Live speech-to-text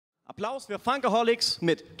Applaus für Funk-a-Holix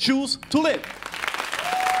mit Choose to Live.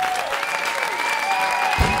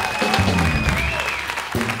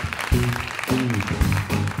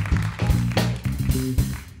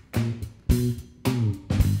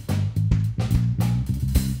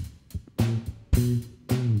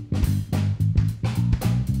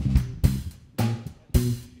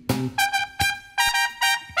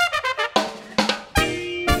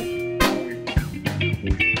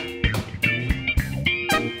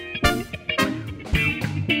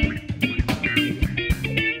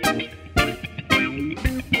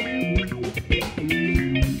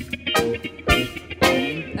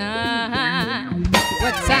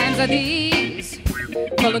 What times are these?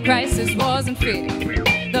 Full of crisis, wars, and fear.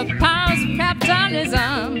 The powers of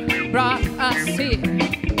capitalism brought us here.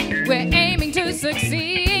 We're aiming to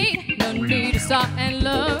succeed. No need to start and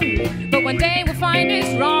look. But one day we'll find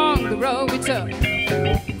it's wrong, the road we took.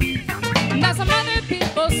 Now some other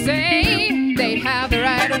people say they have the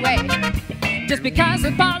right of way. Just because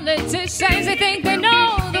the politicians, they think they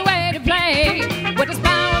know the way to play. What does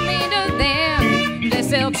power mean to them? They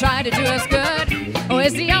still try to do us good. Or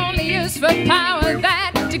is the only use for power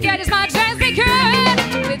that to get as much as they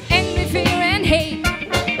could? With envy, fear, and hate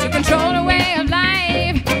to control a way of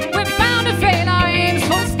life, we're bound to fail our aims,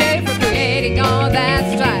 full escape for creating all that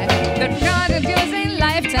strife. The God of yours in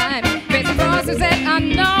lifetime, facing forces that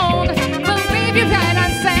unknown, will leave you quite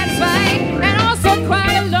unsatisfied and also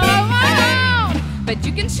quite alone. But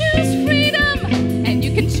you can choose freedom, and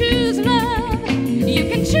you can choose love. You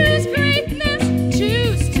can choose greatness,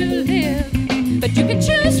 choose to live. But you can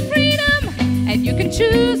choose freedom, and you can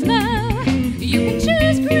choose love. You can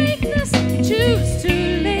choose greatness, choose to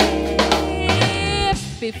live.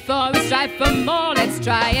 Before we strive for more, let's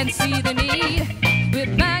try and see the need.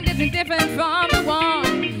 With mind isn't different from the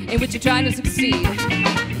one in which you're trying to succeed.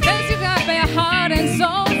 First you gotta be a heart and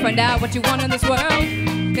soul, find out what you want in this world.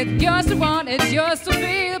 It's yours to want, it's yours to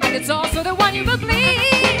feel, but it's also the one you will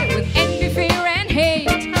bleed. With envy, fear, and hate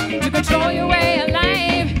to control your way of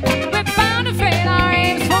life, we're bound to fail our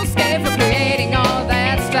aims, full scale for creating all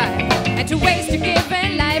that strife. And to waste a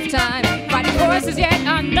given lifetime fighting forces yet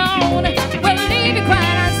unknown will leave you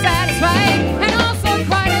quite unsatisfied and also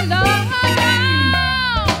quite alone.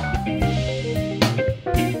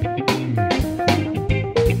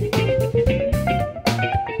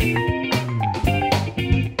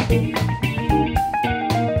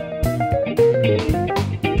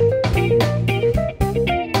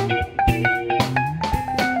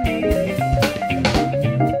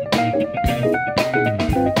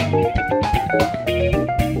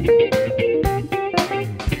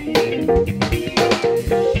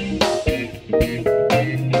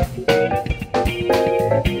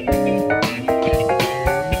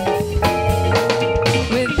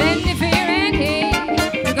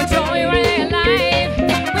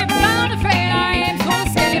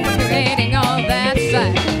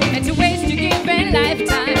 And to waste your given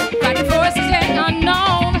lifetime fighting forces yet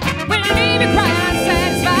unknown will leave you quite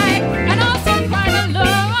unsatisfied and also quite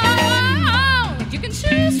alone. You can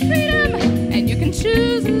choose freedom, and you can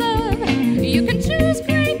choose love. You can choose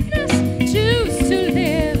greatness, choose to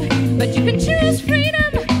live. But you can choose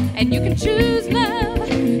freedom, and you can choose love.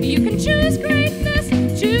 You can choose greatness,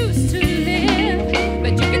 choose to live.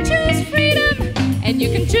 But you can choose freedom, and you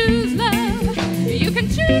can choose love. You can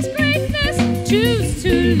choose greatness, choose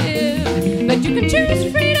to live. But you can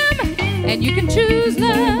choose freedom, and you can choose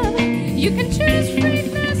love. You can choose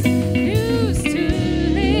greatness, choose to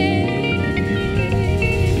live.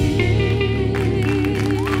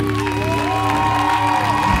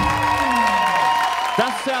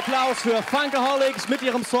 Das ist der Applaus für Funk-a-Holix mit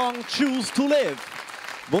ihrem Song Choose to Live.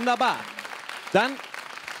 Wunderbar. Dann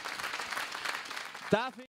darf ich